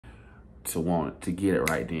to want to get it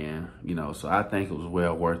right then, you know, so I think it was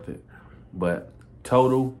well worth it. But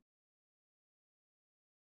total,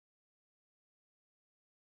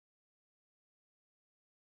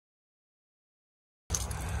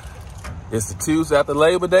 it's the Tuesday after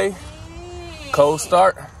Labor Day, cold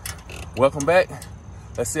start. Welcome back.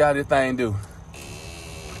 Let's see how this thing do.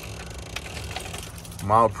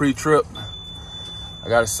 I'm on a pre-trip. I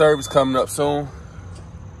got a service coming up soon.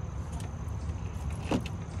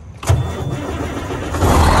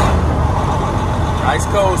 Nice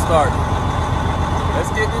cold start. Let's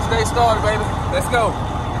get this day started, baby. Let's go.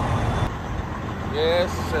 Yes,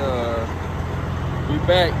 we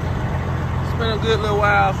back. It's been a good little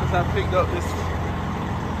while since I picked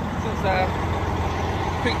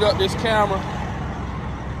up this camera.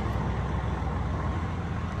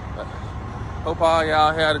 Hope all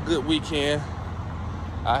y'all had a good weekend.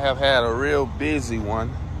 I have had a real busy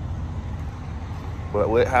one. But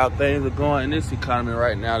with how things are going in this economy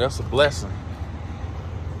right now, that's a blessing.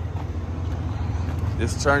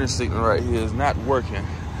 This turning signal right here is not working.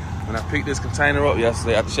 When I picked this container up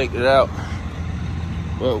yesterday, I checked it out.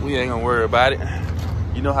 But we ain't gonna worry about it.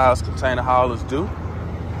 You know how us container haulers do.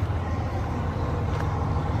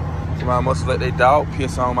 Somebody must let their dog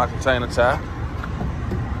piss on my container tie.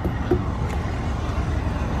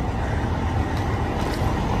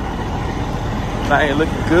 Thing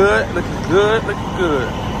looking good, looking good, looking good.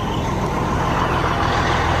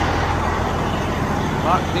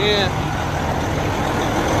 Locked in.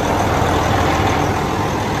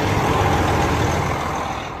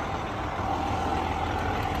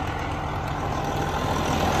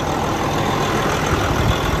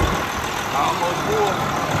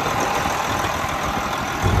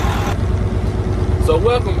 So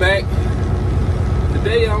welcome back.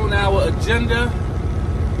 Today on our agenda,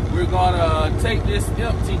 we're gonna take this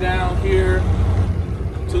empty down here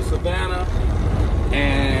to Savannah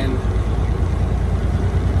and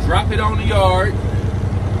drop it on the yard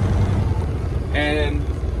and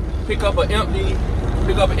pick up an empty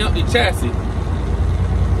chassis.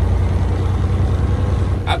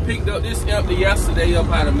 I picked up this empty yesterday up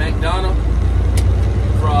out of McDonough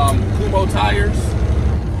from Kumho Tires.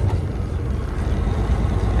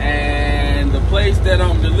 And the place that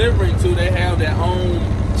I'm delivering to, they have their own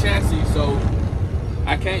chassis, so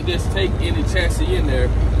I can't just take any chassis in there.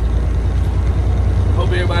 Hope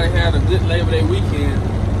everybody had a good Labor Day weekend.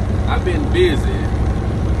 I've been busy.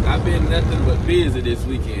 I've been nothing but busy this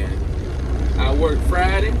weekend. I worked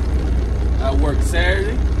Friday, I worked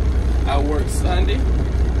Saturday, I worked Sunday.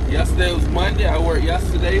 Yesterday was Monday, I worked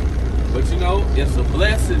yesterday. But you know, it's a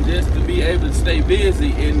blessing just to be able to stay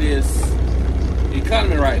busy in this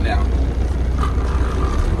economy right now.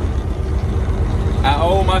 I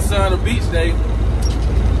owe my son a beach day.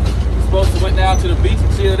 We're supposed to went down to the beach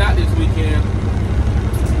and chilled out this weekend,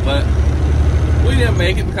 but we didn't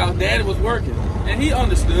make it because Daddy was working, and he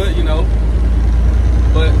understood, you know.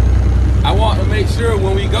 But I want to make sure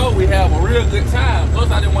when we go, we have a real good time.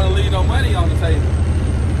 Plus, I didn't want to leave no money on the table.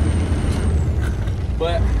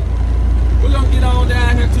 But we're gonna get on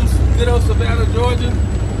down here to good old Savannah, Georgia.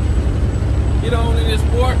 Get on in this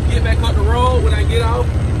port, get back up the road. When I get off,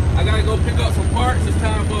 I gotta go pick up some parts. It's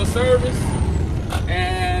time for a service.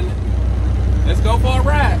 And let's go for a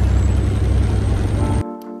ride.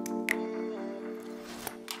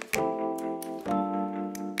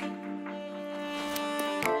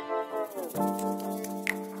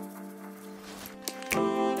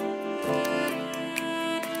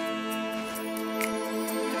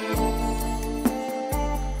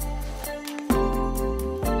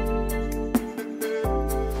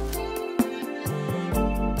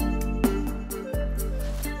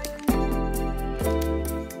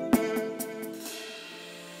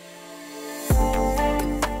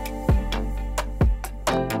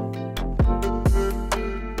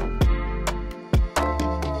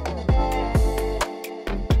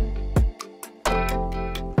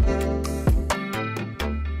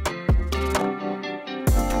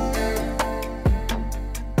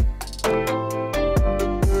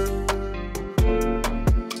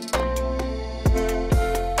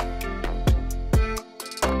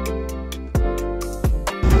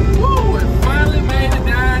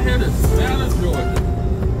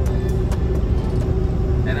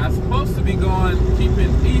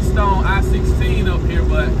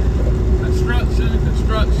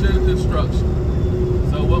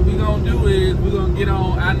 construction. So what we're gonna do is we're gonna get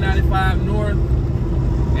on I-95 North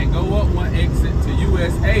and go up one exit to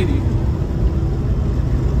US 80,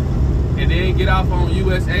 and then get off on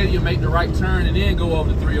US 80 and make the right turn and then go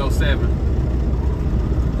over to 307.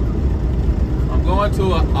 I'm going to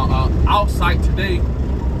a off-site today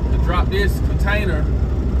to drop this container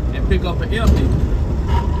and pick up an empty.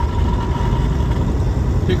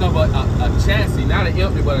 Pick up a chassis, not an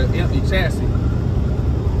empty, but an empty chassis.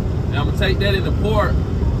 And I'm gonna take that in the port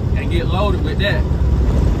and get loaded with that.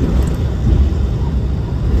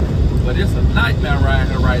 But it's a nightmare right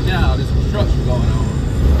here right now, this construction going on.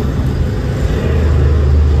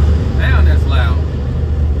 Damn, that's loud.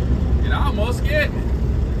 It almost scared me.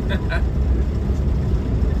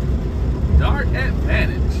 Dark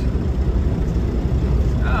Advantage.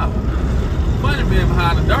 Oh, funny being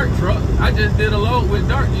behind a dark truck. I just did a load with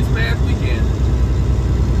dark this past weekend.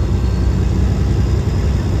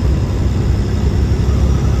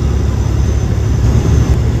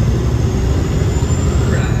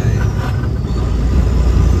 Right.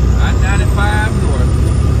 I-95 north.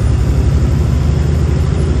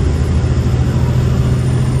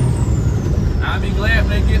 I'll be glad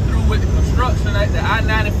when they get through with the construction at the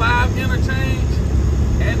I-95 interchange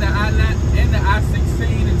and the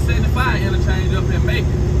I-16 and 75 interchange up in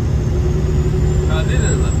Macon. Because it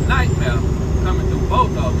is a nightmare coming through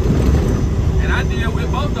both of them. And I deal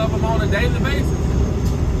with both of them on a daily basis.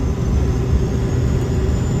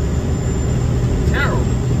 Terrible.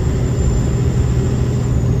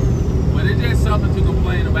 But it's just something to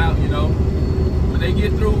complain about, you know. When they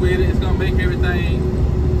get through with it, it's going to make everything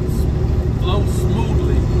flow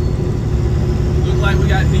smoothly. Looks like we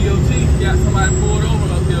got DOT. Got somebody pulled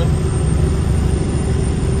over up here.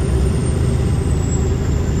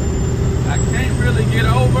 I can't really get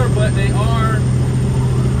over, but they are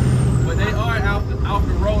out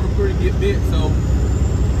the road a pretty good bit, so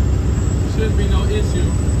shouldn't be no issue.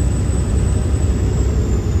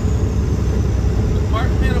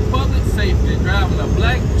 Department of Public Safety driving a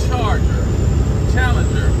black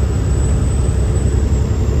Challenger.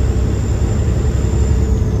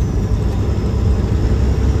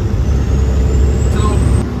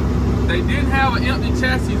 They didn't have an empty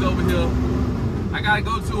chassis over here. I gotta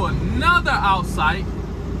go to another outsite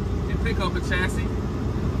and pick up a chassis.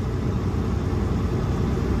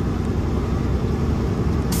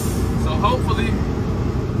 So hopefully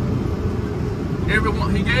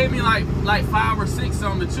everyone, he gave me like 5 or 6 of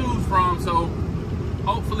them to choose from, so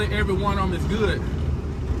hopefully every one of them is good.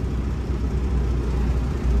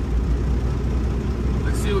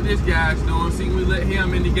 Let's see what this guy's doing. See, we let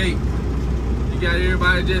him in the gate. Got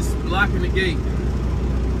everybody just blocking the gate.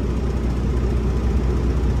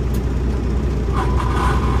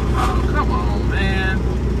 Oh, come on, man.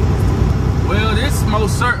 Well, this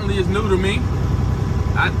most certainly is new to me.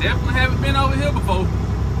 I definitely haven't been over here before.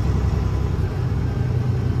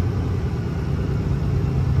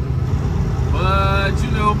 But, you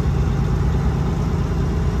know,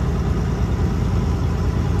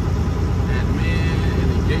 admin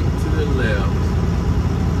the gate to the left.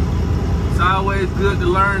 It's always good to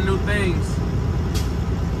learn new things.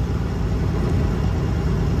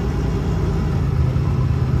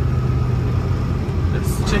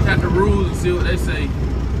 Let's check out the rules and see what they say.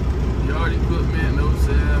 Yard equipment, no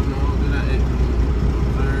salve, no, do not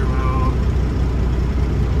observe all.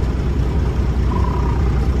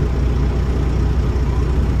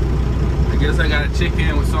 I guess I gotta check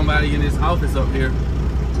in with somebody in this office up here.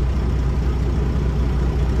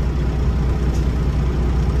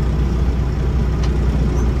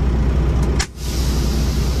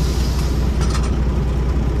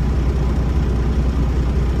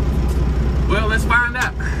 Let's find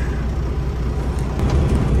out.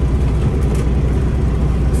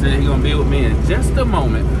 Said he's gonna be with me in just a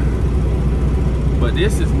moment. But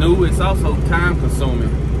this is new, it's also time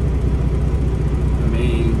consuming. I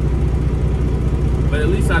mean, but at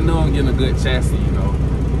least I know I'm getting a good chassis, you know.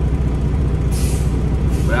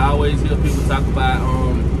 But I always hear people talk about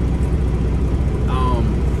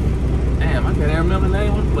damn, I can't remember the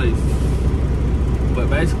name of the place. But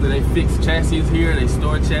basically they fix chassis here, they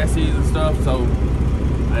store chassis and stuff, so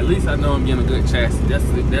at least I know I'm getting a good chassis. That's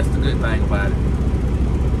the good thing about it.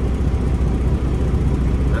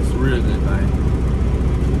 That's a real good thing.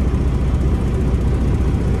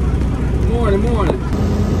 Morning.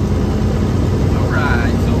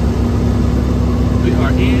 Alright, so we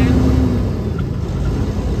are in.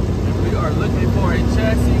 And we are looking for a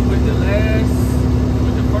chassis with the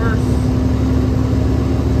first.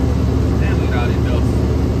 Damn, look at all these dust.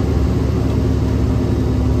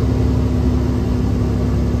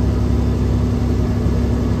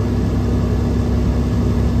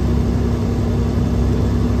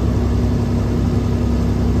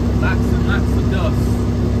 Lots of dust.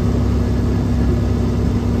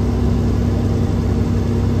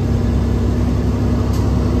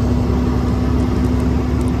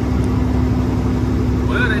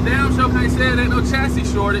 Well, they damn sure can't say it ain't no chassis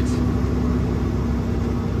shortage.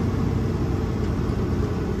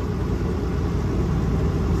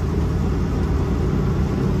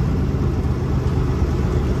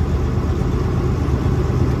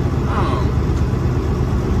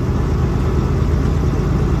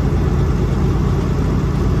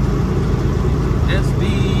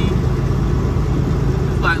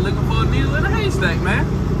 It's like looking for a needle in a haystack, man.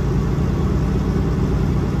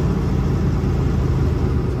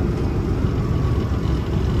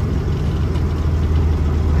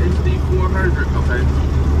 Okay.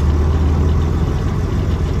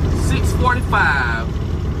 645.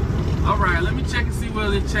 All right, let me check and see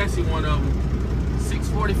whether this chassis one of them.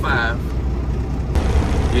 645.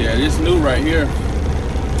 Yeah, this new right here.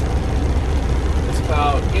 It's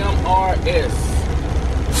called MRS,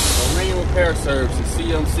 Marine Repair Services,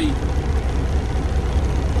 CMC.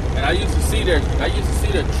 And I used to see their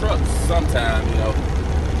trucks sometime, you know,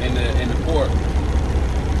 in the port.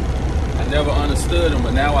 I never understood them,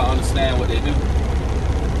 but now I understand what they do.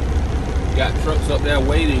 Got trucks up there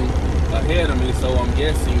waiting ahead of me, so I'm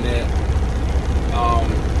guessing that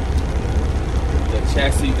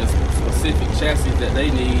the specific chassis that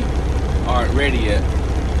they need aren't ready yet.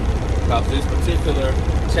 Because this particular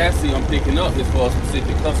chassis I'm picking up is for a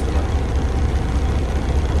specific customer.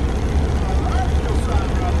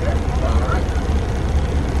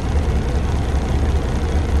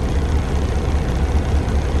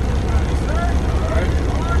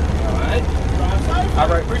 All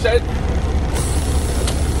right, appreciate it.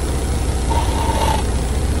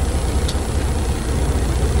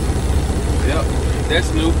 Yep, that's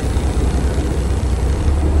new.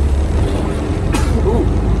 Ooh.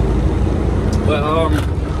 But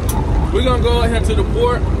we're gonna go ahead to the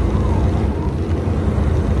port.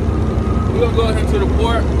 We're gonna go ahead to the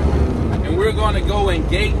port, and we're gonna go in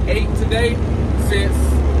Gate 8 today, since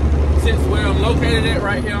where I'm located at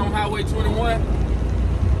right here on Highway 21.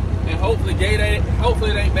 And hopefully it ain't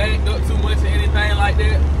backed up too much or anything like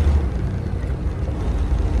that.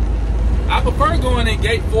 I prefer going in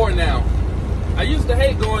Gate 4 now. I used to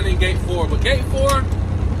hate going in Gate 4, but Gate 4,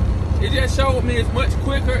 it just showed me it's much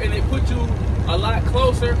quicker and it put you a lot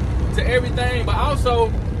closer to everything. But also,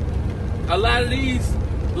 a lot of these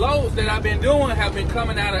loads that I've been doing have been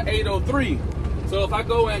coming out of 803. So if I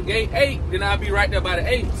go in Gate 8, then I'll be right there by the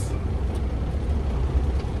 8s.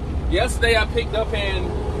 Yesterday I picked up in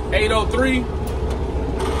 803.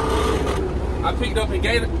 I picked up in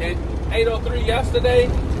 803 yesterday,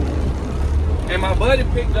 and my buddy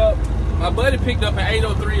picked up in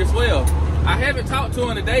 803 as well. I haven't talked to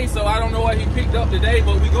him today, so I don't know what he picked up today,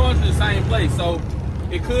 but we're going to the same place. So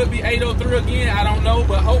it could be 803 again, I don't know,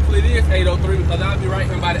 but hopefully it is 803 because I'll be right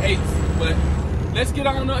here by the 8s. But let's get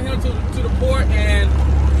on up here to the port, and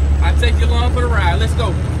I'll take you along for the ride. Let's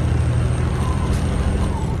go.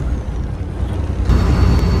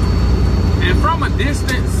 And from a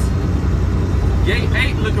distance, Gate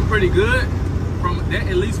 8 looking pretty good,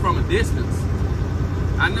 at least from a distance.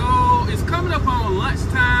 I know it's coming up on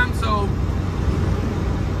lunchtime, so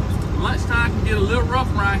lunchtime can get a little rough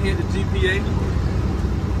around here at the GPA.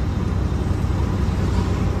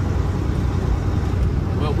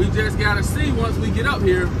 But we just gotta see once we get up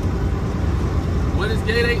here, what is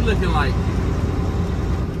Gate 8 looking like?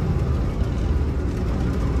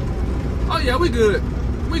 Oh yeah, we good.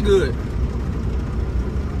 We good.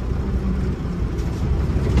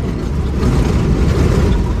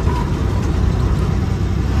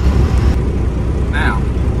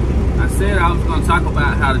 I was going to talk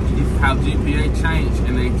about how GPA changed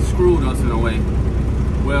and they screwed us in a way.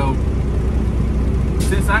 Well,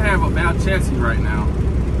 since I have a bow chassis right now,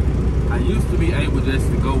 I used to be able just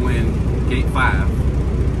to go in Gate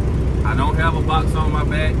 5. I don't have a box on my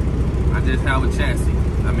back, I just have a chassis.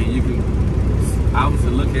 I mean, you can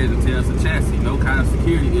obviously look at it and tell it's a chassis, no kind of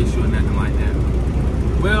security issue or nothing like that.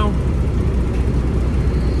 Well,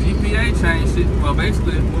 GPA changed it. Well,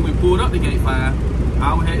 basically, when we pulled up to Gate 5,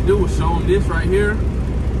 all we had to do was show them this right here,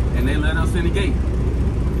 and they let us in the gate.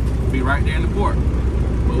 Be right there in the port.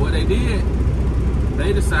 But what they did,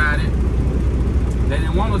 they decided they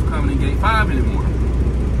didn't want us coming in Gate 5 anymore.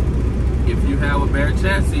 If you have a bare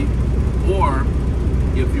chassis, or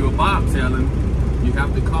if you're a bobtailing, you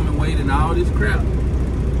have to come and wait in all this crap.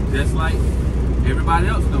 Just like everybody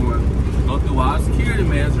else doing. Go through all security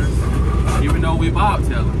measures, even though we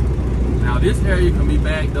bobtailing. Now this area can be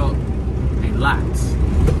backed up lots,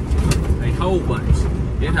 a whole bunch.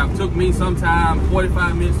 It have took me sometime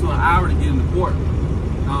 45 minutes to an hour to get in the port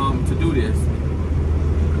to do this.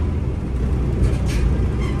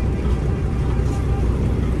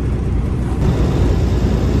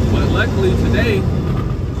 But luckily today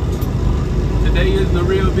today isn't a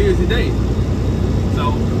real busy day.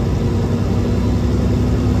 So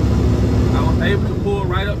I was able to pull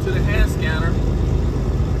right up to the hand scanner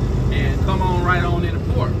and come on right on in the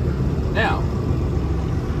port. Now,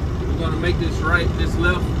 we're gonna make this left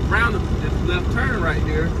turn right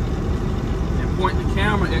here and point the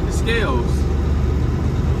camera at the scales.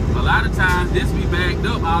 A lot of times this be backed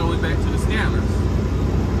up all the way back to the scanners.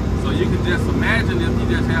 So you can just imagine if you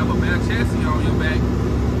just have a bare chassis on your back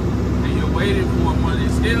and you're waiting for one of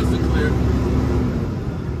these scales to clear,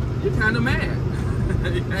 you're kind of mad. I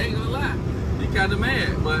ain't gonna lie, you're kind of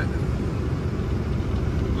mad. But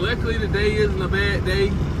luckily today isn't a bad day.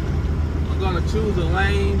 I'm gonna choose a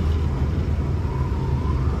lane.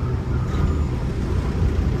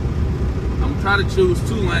 I'm gonna try to choose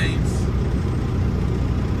 2 lanes,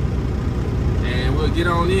 and we'll get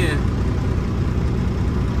on in.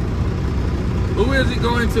 Who is it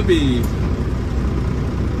going to be?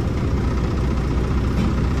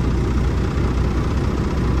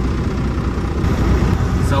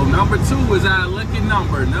 So number 2 is our lucky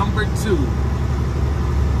number, number 2.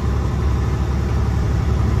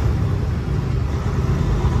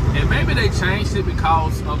 And maybe they changed it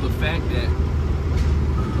because of the fact that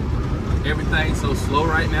everything's so slow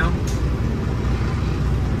right now.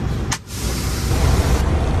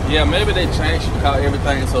 Yeah, maybe they changed it because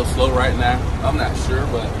everything's so slow right now. I'm not sure,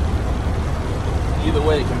 but either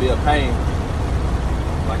way it can be a pain.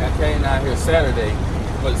 Like I came out here Saturday.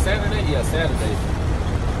 Was it Saturday? Yeah, Saturday.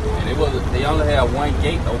 And they only had 1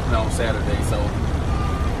 gate open on Saturday, so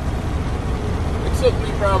it took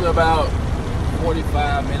me probably about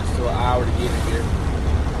 45 minutes to an hour to get in here.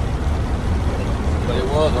 But it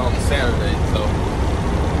was on Saturday, so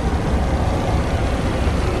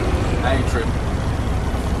I ain't tripping.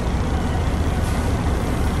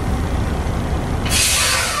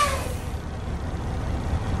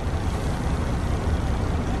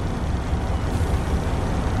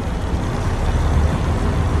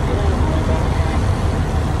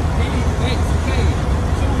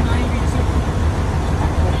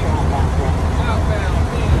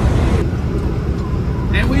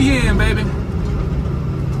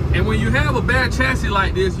 Chassis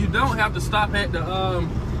like this, you don't have to stop at the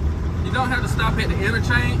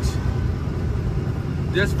interchange.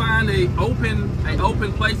 Just find a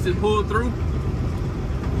open place to pull through.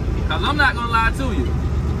 Cause I'm not gonna lie to you,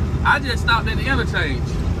 I just stopped at the interchange.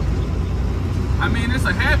 I mean, it's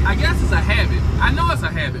a habit. I guess it's a habit. I know it's a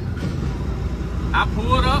habit. I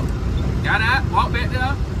pulled up, got out, walked back there.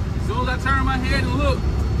 As soon as I turned my head and looked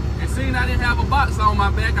and seen I didn't have a box on my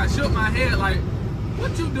back, I shook my head like,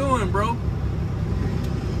 "What you doing, bro?"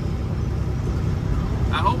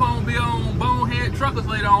 I hope I won't be on Bonehead Truckers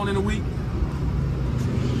later on in the week.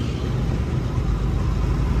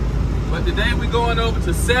 But today we're going over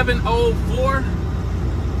to 704.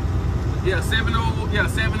 Yeah,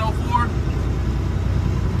 704.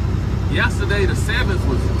 Yesterday the 7th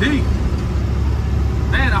was deep.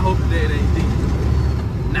 Man, I hope today it ain't deep.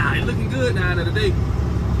 Nah, it's looking good now today.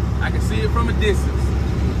 I can see it from a distance.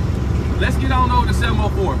 Let's get on over to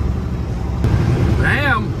 704.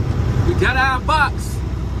 Bam! We got our box.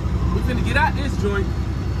 We finna get out this joint.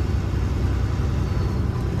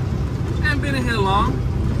 I ain't been in here long.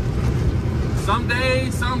 Some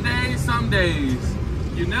days, some days, some days.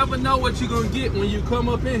 You never know what you're gonna get when you come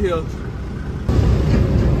up in here.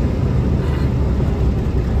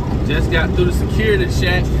 Just got through the security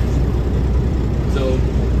shack. So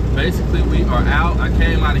basically we are out. I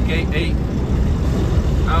came out of gate 8.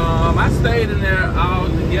 I stayed in there all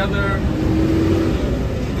together.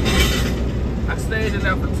 I stayed in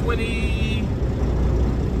there for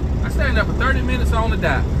 30 minutes on the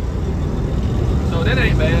dot. So that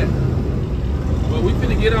ain't bad. But we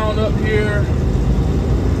finna get on up here.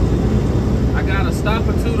 I got a stop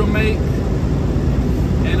or 2 to make.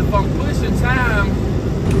 And if I'm pushing time,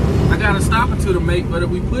 I got a stop or 2 to make, but if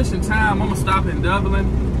we pushing time, I'm gonna stop in Dublin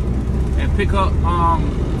and pick up,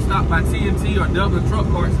 stop by TNT or Dublin Truck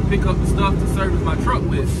Parts and pick up the stuff to service my truck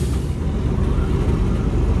with.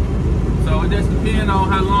 So it just depends on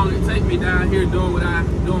how long it takes me down here doing what I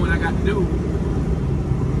got to do.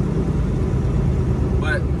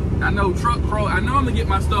 But I know Truck Pro, I know I'm gonna get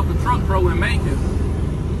my stuff from Truck Pro in Macon.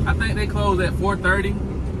 I think they close at 4:30.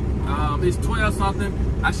 It's 12 something.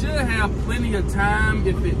 I should have plenty of time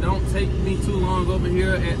if it don't take me too long over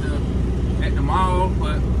here at the mall,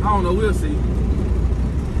 but I don't know, we'll see.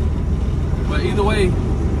 But either way,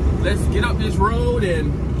 let's get up this road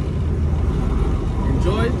and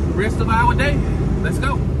enjoy the rest of our day. Let's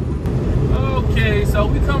go. Okay, so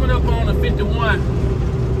we're coming up on the 51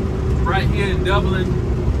 right here in Dublin.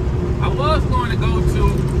 I was going to go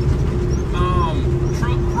to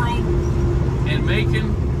Truck Pro in Macon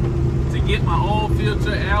to get my oil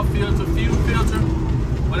filter, air filter, fuel filter,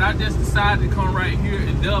 but I just decided to come right here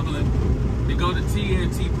in Dublin to go to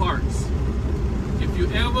TNT Parts. If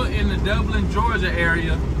you're ever in the Dublin, Georgia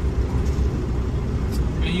area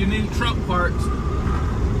and you need truck parts,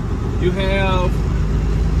 you have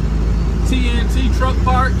TNT Truck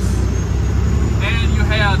Parts and you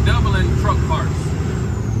have Dublin Truck Parts.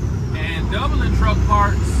 And Dublin Truck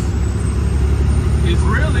Parts is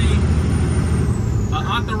really an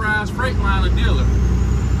authorized Freightliner dealer.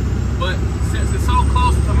 But since it's so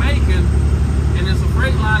close to Macon, and it's a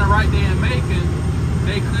Freightliner right there in Macon,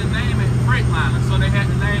 they couldn't name it Freightliner, so they had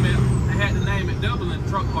to name it Dublin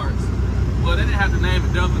Truck Parts. Well, they didn't have to name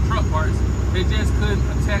it Dublin Truck Parts. They just couldn't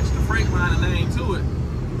attach the Freightliner name to it,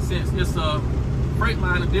 since it's a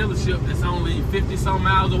Freightliner dealership that's only 50 some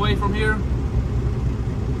miles away from here.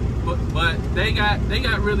 But they got some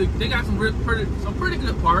pretty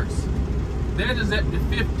good parts. They're just at the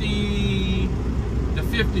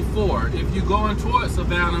 54. If you're going towards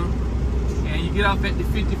Savannah and you get off at the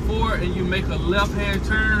 54 and you make a left-hand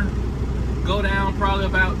turn, go down probably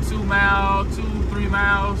about 2 miles, 2-3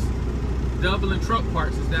 miles, Dublin Truck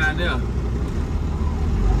Parts is down there.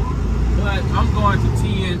 But I'm going to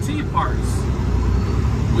TNT Parts,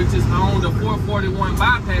 which is on the 441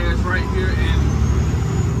 bypass right here in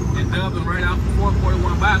Dublin, right off the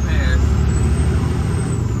 441 bypass.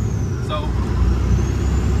 So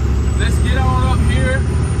let's get on up here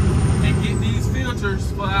and get these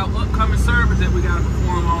filters for our upcoming service that we got to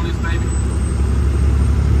perform on this baby.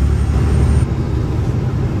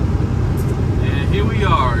 And here we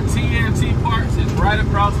are. TNT Parts is right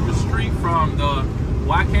across the street from the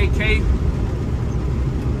YKK.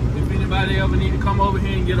 If anybody ever need to come over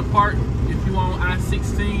here and get a part, if you on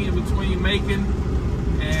I-16 in between Macon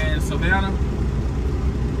and Savannah,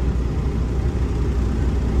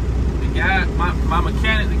 the guy, my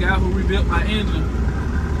mechanic, the guy who rebuilt my engine,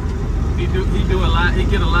 he do a lot. He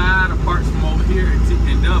get a lot of parts from over here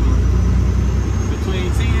in Dublin.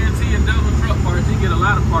 Between TNT and Dublin Truck Parts, he get a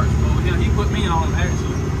lot of parts from over here. He put me on them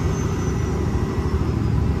actually.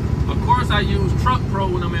 Of course, I use Truck Pro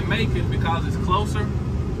when I'm in Macon because it's closer.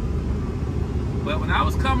 But when I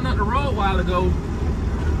was coming up the road a while ago,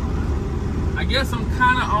 I guess I'm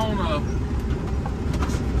kind of on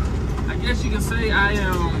I guess you can say I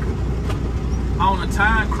am on a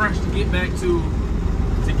time crunch to get back to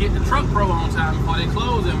get the Truck Pro on time before they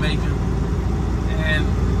close in Macon. And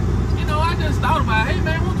you know, I just thought about, hey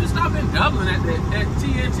man, won't you stop in Dublin at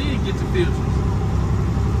TNT and get your filters?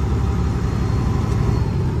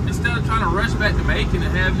 Instead of trying to rush back to Macon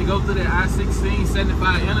and having to go through that I-16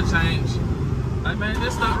 75 interchange, like man,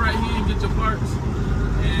 just stop right here and get your parts.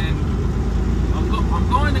 And I'm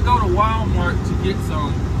going to go to Walmart to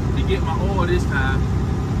get my oil this time.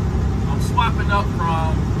 I'm swapping up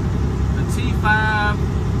from the T5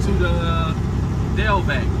 to the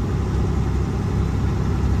Delvac.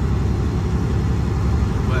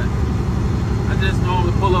 But I just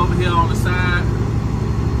normally pull over here on the side.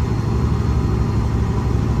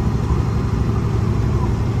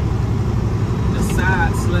 The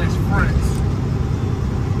side slash fronts.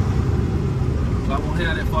 So I won't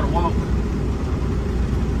have that for the walker.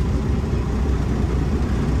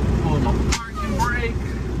 Pull my parking brake.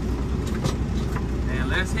 And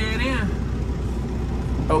let's head in.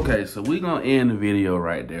 Okay, so we're gonna end the video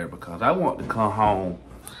right there because I want to come home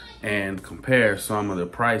and compare some of the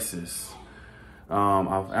prices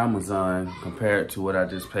off Amazon compared to what I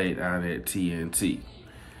just paid down at TNT.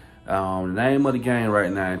 The name of the game right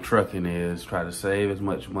now in trucking is try to save as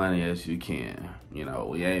much money as you can. You know,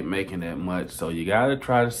 we ain't making that much, so you gotta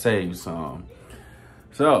try to save some.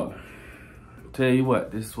 So, tell you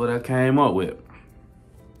what, this is what I came up with.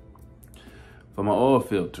 For my oil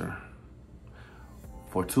filter,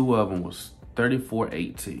 for 2 of them was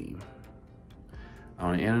 $34.18.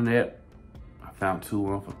 On the internet, I found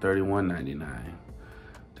 2 of them for $31.99.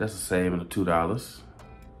 That's a saving of $2.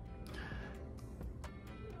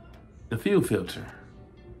 The fuel filter,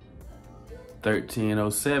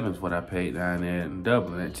 $13.07 is what I paid down there in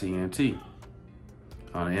Dublin at TNT.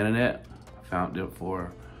 On the internet, I found it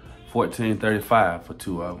for $14.35 for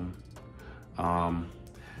 2 of them.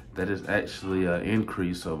 That is actually an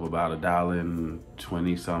increase of about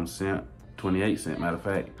 $1.20 28 cents, matter of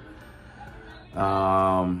fact.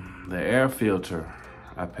 The air filter,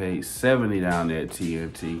 I paid $70 down there at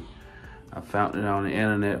TNT. I found it on the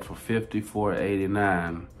internet for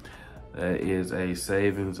 $54.89. That is a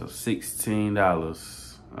savings of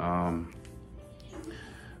 $16.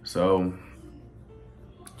 So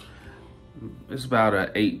it's about an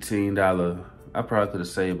 $18 I probably could have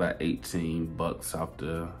saved about 18 bucks off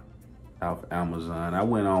Amazon. I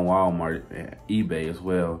went on Walmart and eBay as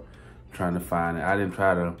well, trying to find it. I didn't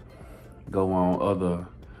try to go on other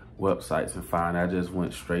websites and find it. I just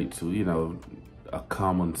went straight to, you know, a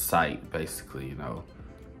common site, basically, you know.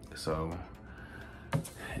 So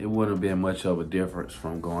it wouldn't have been much of a difference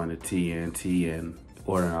from going to TNT and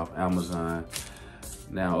ordering off Amazon.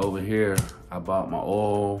 Now over here, I bought my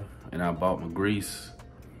oil and I bought my grease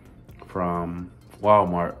from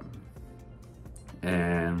Walmart.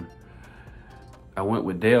 And I went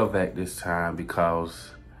with Delvac this time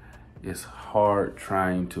because it's hard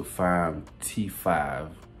trying to find T5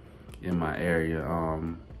 in my area.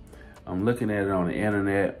 I'm looking at it on the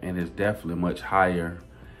internet and it's definitely much higher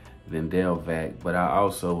than Delvac, but I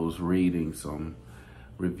also was reading some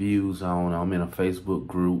reviews I'm in a Facebook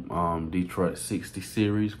group, Detroit 60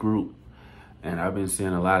 series group, and I've been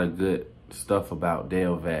seeing a lot of good stuff about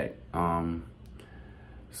Delvac.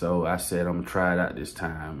 So I said I'm gonna try it out this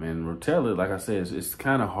time. And Rotella, like I said, it's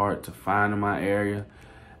kind of hard to find in my area.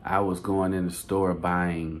 I was going in the store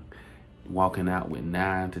walking out with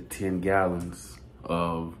 9 to 10 gallons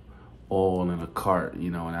of oil in a cart, you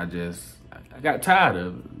know, and I got tired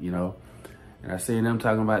of it, you know. And I seen them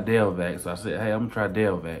talking about Delvac, so I said, hey, I'm gonna try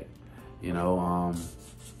Delvac, you know.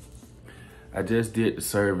 I just did the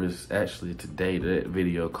service actually today. That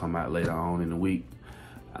video come out later on in the week.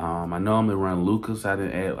 I normally run Lucas.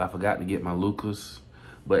 I forgot to get my Lucas.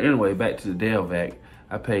 But anyway, back to the Delvac.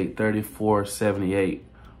 I paid $34.78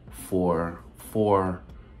 for 4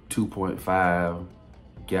 2.5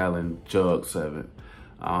 gallon jugs of it.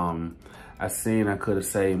 I seen I could have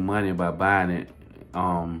saved money by buying it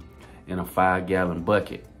in a 5 gallon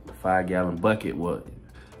bucket. The 5 gallon bucket was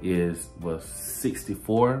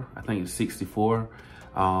 64. I think it's 64.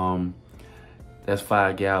 That's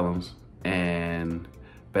 5 gallons, and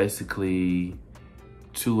basically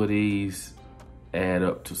 2 of these add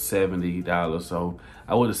up to $70. So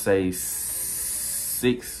I would have saved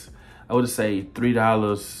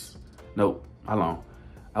 $3. Nope, hold on.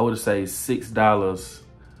 I would have saved $6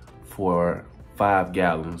 for 5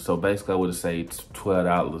 gallons. So basically I would have saved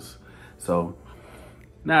 $12. So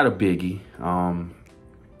not a biggie.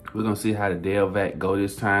 We're gonna see how the Delvac go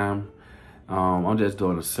this time. I'm just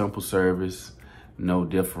doing a simple service, no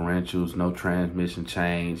differentials, no transmission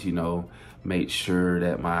change, you know, make sure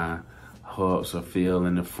that my hubs are filled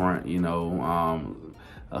in the front, you know,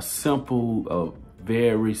 a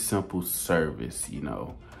very simple service, you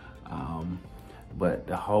know. But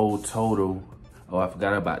the whole total, oh, I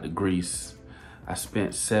forgot about the grease. I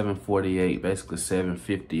spent $748, basically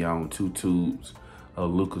 $750 on 2 tubes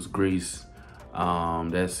of Lucas grease.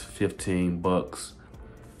 That's 15 bucks.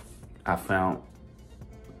 I found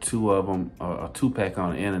 2 of them, a 2-pack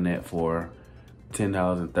on the internet for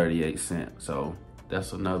 $10.38. So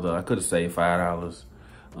that's another, I could have saved $5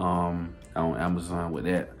 on Amazon with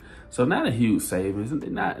that. So not a huge savings,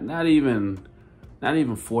 not even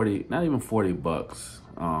 40 bucks.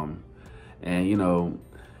 And you know,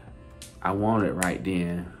 I want it right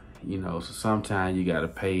then, you know, so sometimes you gotta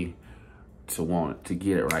pay to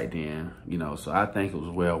get it right then, you know. So I think it was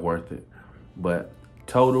well worth it. But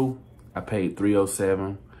total, I paid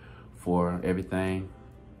 $307 for everything,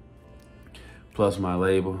 plus my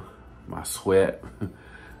labor, my sweat.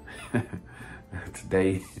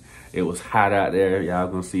 Today it was hot out there. Y'all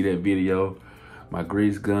gonna see that video. My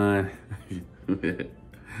grease gun.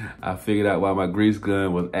 I figured out why my grease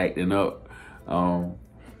gun was acting up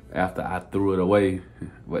after I threw it away.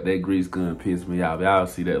 But that grease gun pissed me off. Y'all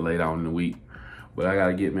see that later on in the week. But I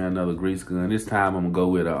gotta get me another grease gun. This time I'm gonna go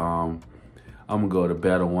with a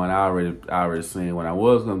better one. I already seen one. I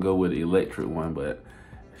was gonna go with the electric one, but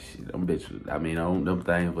shit, them bitches, I mean, them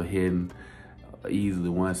things were hitting easily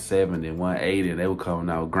 170, 180. They were coming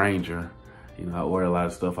out Granger. You know, I order a lot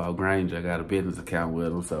of stuff out Granger. I got a business account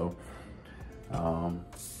with them, so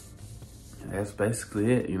that's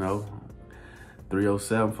basically it, you know.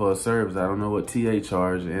 $307 for a service. I don't know what TA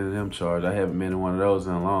charge and N&M charge. I haven't been in one of those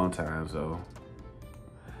in a long time, so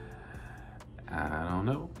I don't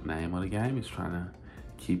know. Name of the game is trying to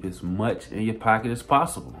keep as much in your pocket as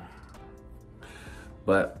possible.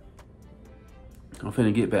 But I'm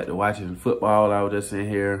finna get back to watching football. I was just in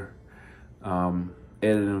here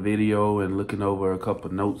editing a video and looking over a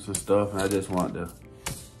couple notes and stuff, and I just want to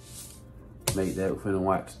make that. We're finna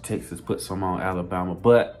watch Texas put some on Alabama.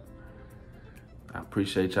 But I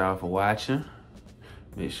appreciate y'all for watching.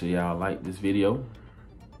 Make sure y'all like this video,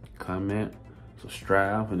 comment,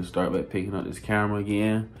 subscribe. I'm finna start back picking up this camera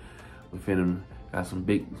again. We finna got some.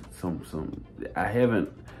 I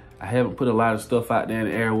haven't put a lot of stuff out there in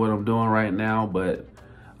the air what I'm doing right now, but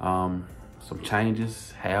some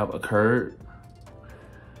changes have occurred.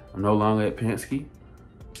 I'm no longer at Penske.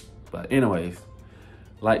 But anyways,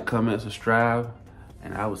 like, comment, subscribe,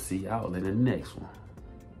 and I will see y'all in the next one.